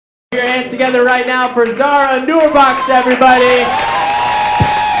Your hands together right now for Zahra Noorbakhsh, everybody.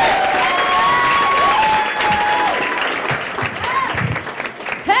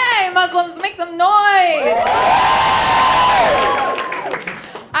 Hey, Muslims, make some noise.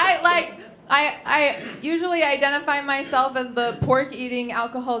 I usually identify myself as the pork-eating,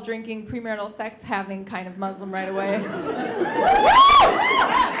 alcohol-drinking, premarital sex-having kind of Muslim right away.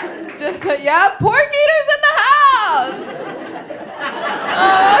 Just, yeah, pork eaters in the house.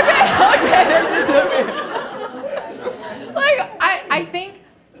 Oh, okay. Like,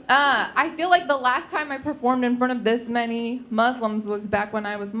 I feel like the last time I performed in front of this many Muslims was back when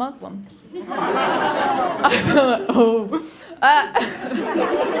I was Muslim.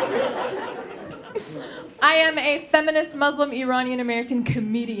 I am a feminist Muslim Iranian American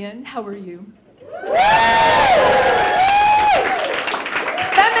comedian. How are you?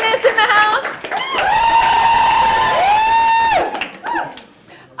 Feminists in the house?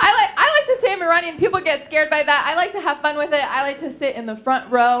 I like to say I'm Iranian. People get scared by that. I like to have fun with it. I like to sit in the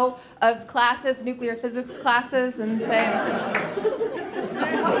front row of classes, nuclear physics classes, and say,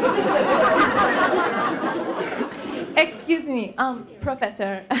 excuse me,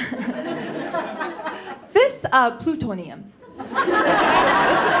 professor, this plutonium,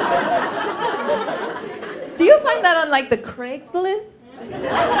 do you find that on like the Craigslist?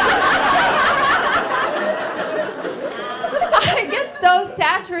 I get so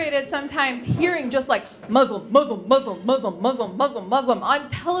saturated sometimes hearing just like Muslim on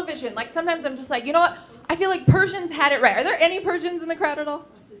television. Like sometimes I'm just like, you know what? I feel like Persians had it right. Are there any Persians in the crowd at all?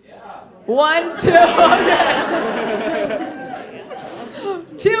 Yeah. 1, 2, okay.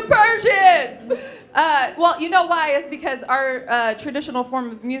 2 Persians. Well, you know why? It's because our traditional form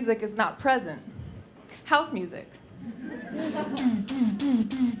of music is not present. House music.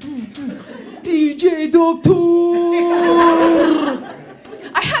 DJ Doctor.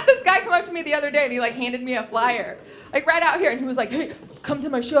 I had this guy come up to me the other day and he like handed me a flyer, like right out here, and he was like, "Hey, come to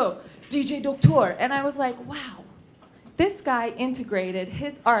my show, DJ Doctor." And I was like, wow, this guy integrated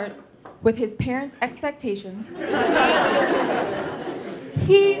his art with his parents' expectations.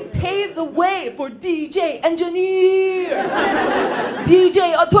 He paved the way for DJ Engineer,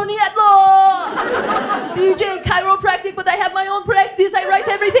 DJ Attorney at Law, DJ Chiropractic, but I have my own practice. I write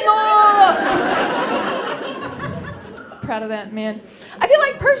everything off. Proud of that man. I feel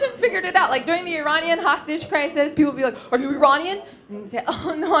like Persians figured it out. Like during the Iranian hostage crisis, people would be like, "Are you Iranian?" And say,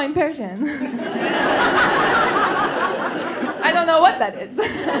 "Oh no, I'm Persian." I don't know what that is.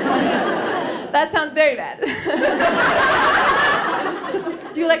 That sounds very bad.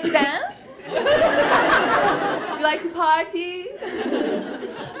 Do you like to dance? Do you like to party?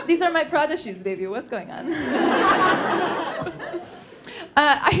 These are my Prada shoes, baby. What's going on?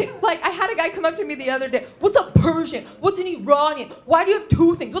 I had a guy come up to me the other day. What's a Persian? What's an Iranian? Why do you have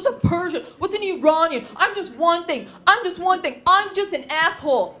 2 things? What's a Persian? What's an Iranian? I'm just one thing. I'm just one thing. I'm just an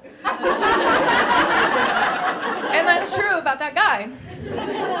asshole. And that's true about that guy.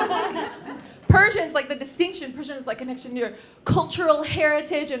 Persians, like the distinction, Persian is like connection to your cultural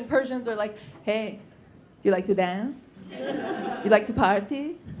heritage, and Persians are like, hey, you like to dance? You like to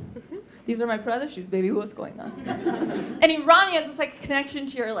party? These are my Prada shoes, baby, what's going on? And Iranians, it's like a connection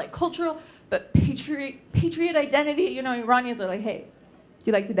to your like cultural, but patriot identity. You know, Iranians are like, hey,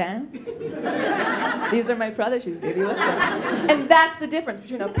 you like to dance? These are my Prada shoes, baby, what's going on? And that's the difference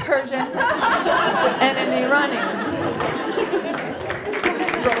between a Persian and an Iranian.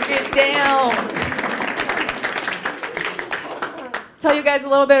 Broke it down. Tell you guys a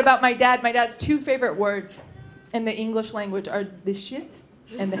little bit about my dad. My dad's 2 favorite words in the English language are the shit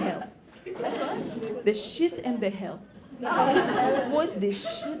and the hell. The shit and the hell. What the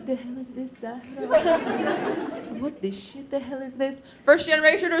shit the hell is this, Zahra? What the shit the hell is this? First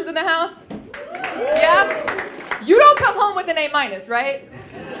generationers in the house? Yeah? You don't come home with an A-, right?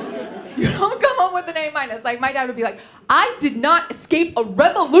 You don't come home with an A-. Like my dad would be like, I did not escape a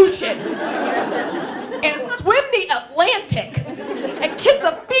revolution and swim the Atlantic and kiss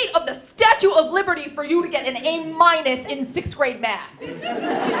the feet of the Statue of Liberty for you to get an A- in 6th grade math.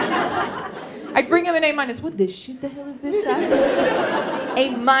 I'd bring him an A-. What the shit the hell is this?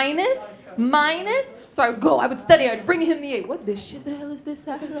 A-? Minus? So I would go, I would study, I'd bring him the A. What the shit the hell is this?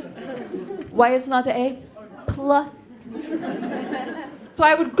 Why it's not the A+? So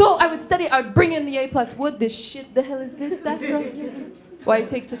I would go, I would study, I would bring in the A+. What the shit the hell is this, Zahra? Why you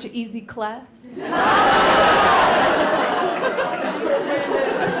take such an easy class?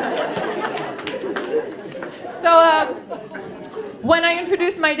 So when I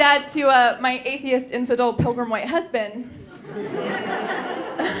introduced my dad to my atheist, infidel, pilgrim white husband,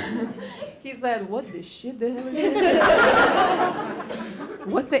 he said, what the shit the hell is this?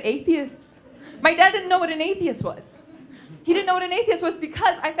 What's an atheist? My dad didn't know what an atheist was. He didn't know what an atheist was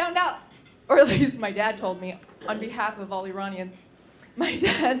because I found out, or at least my dad told me on behalf of all Iranians. My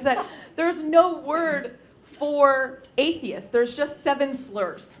dad said, there's no word for atheist. There's just 7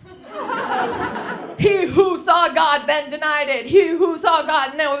 slurs. He who saw God then denied it. He who saw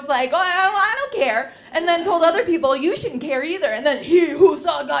God, and it was like, oh, I don't care. And then told other people, you shouldn't care either. And then he who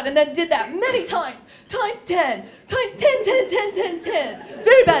saw God, and then did that many times, times 10, times 10, 10, 10, 10, 10.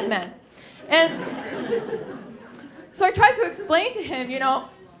 Very bad man. And so I tried to explain to him, you know,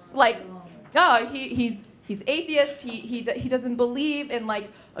 like, oh, he's atheist, he doesn't believe in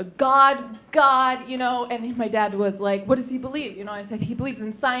like a God, you know, and my dad was like, what does he believe? You know, I said, he believes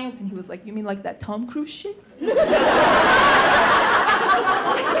in science, and he was like, you mean like that Tom Cruise shit? And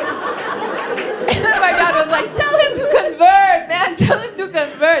then my dad was like, tell him to convert, man, tell him to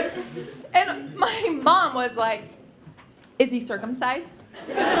convert. And my mom was like, is he circumcised?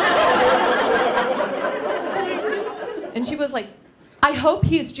 And she was like, I hope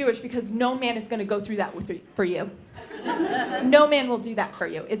he is Jewish because no man is going to go through that for you. No man will do that for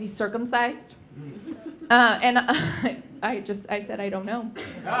you. Is he circumcised? And I said, I don't know.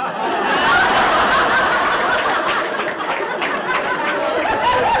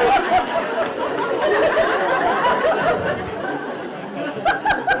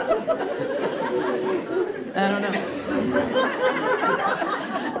 I don't know.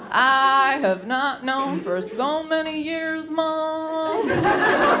 I have not known for so many years, Mom.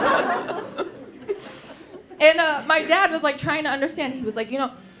 And my dad was like trying to understand. He was like, you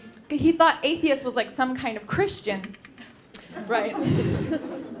know, he thought atheist was like some kind of Christian, right?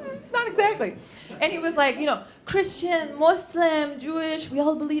 Not exactly. And he was like, you know, Christian, Muslim, Jewish, we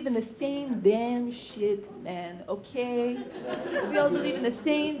all believe in the same damn shit, man, okay? We all believe in the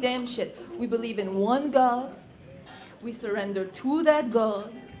same damn shit. We believe in one God. We surrender to that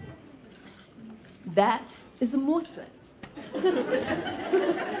God. That is a Muslim. Right?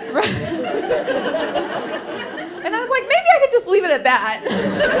 And I was like, maybe I could just leave it at that. And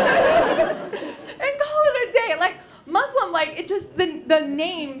call it a day. Like, Muslim, like, it just, the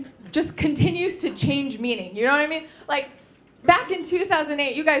name just continues to change meaning. You know what I mean? Like, back in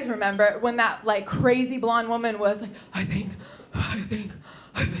 2008, you guys remember when that, like, crazy blonde woman was like, I think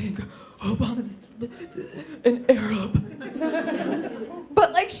Obama's an Arab.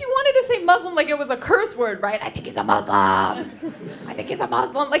 But like she wanted to say Muslim like it was a curse word, right? I think he's a Muslim. I think he's a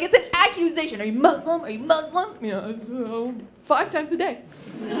Muslim. Like it's an accusation. Are you Muslim? Are you Muslim? You know, 5 times a day.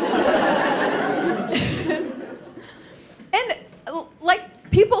 And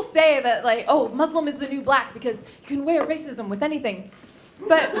like people say that like, oh, Muslim is the new black because you can wear racism with anything.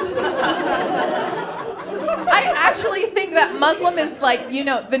 But I actually think that Muslim is like, you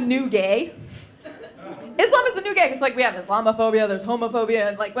know, the new gay. Islam is the new gay because like we have Islamophobia, there's homophobia,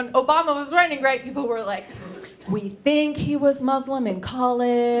 and like when Obama was running, right, people were like, we think he was Muslim in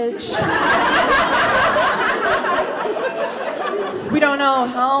college. We don't know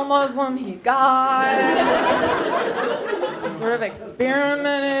how Muslim he got. Sort of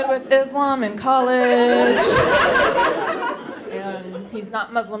experimented with Islam in college. And he's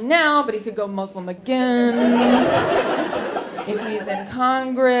not Muslim now, but he could go Muslim again. If he's in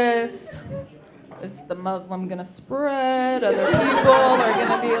Congress, is the Muslim gonna spread? Other people are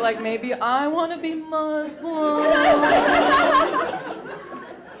gonna be like, maybe I wanna be Muslim.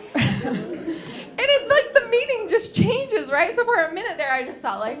 And it's like the meaning just changes, right? So for a minute there, I just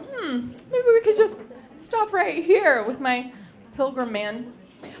thought like, maybe we could just stop right here with my pilgrim man.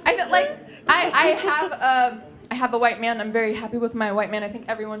 I feel like I have a white man. I'm very happy with my white man. I think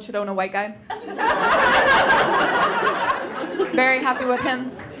everyone should own a white guy. Very happy with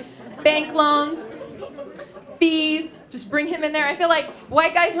him. Bank loans, fees, just bring him in there. I feel like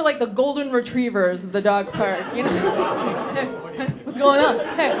white guys are like the golden retrievers of the dog park, you know? Hey, what's going on?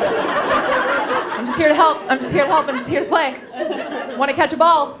 Hey. I'm just here to help. I'm just here to help. I'm just here to play. Just want to catch a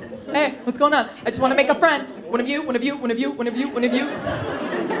ball. Hey, what's going on? I just want to make a friend. One of you, one of you, one of you, one of you, one of you.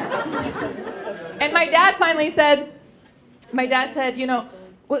 And my dad finally said, you know,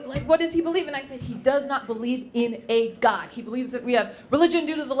 what does he believe in? I said, he does not believe in a God. He believes that we have religion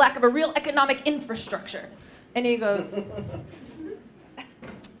due to the lack of a real economic infrastructure. And he goes,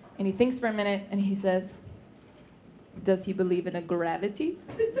 and he thinks for a minute, and he says, does he believe in a gravity?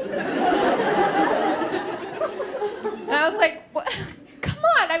 And I was like, what? Come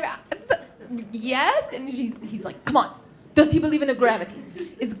on, yes? And he's like, come on. Does he believe in a gravity?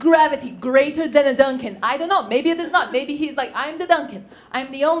 Is gravity greater than a Duncan? I don't know. Maybe it is not. Maybe he's like, I'm the Duncan.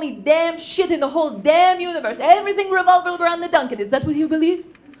 I'm the only damn shit in the whole damn universe. Everything revolves around the Duncan. Is that what he believes?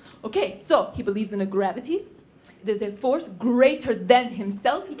 Okay, so he believes in a gravity. there's a force greater than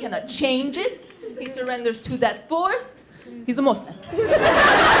himself. He cannot change it. He surrenders to that force. He's a Muslim.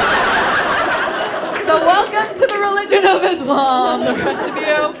 So welcome to the religion of Islam, the rest of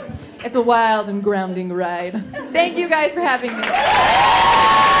you. It's a wild and grounding ride. Thank you guys for having me.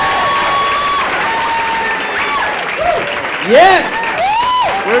 Yes!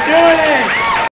 We're doing it!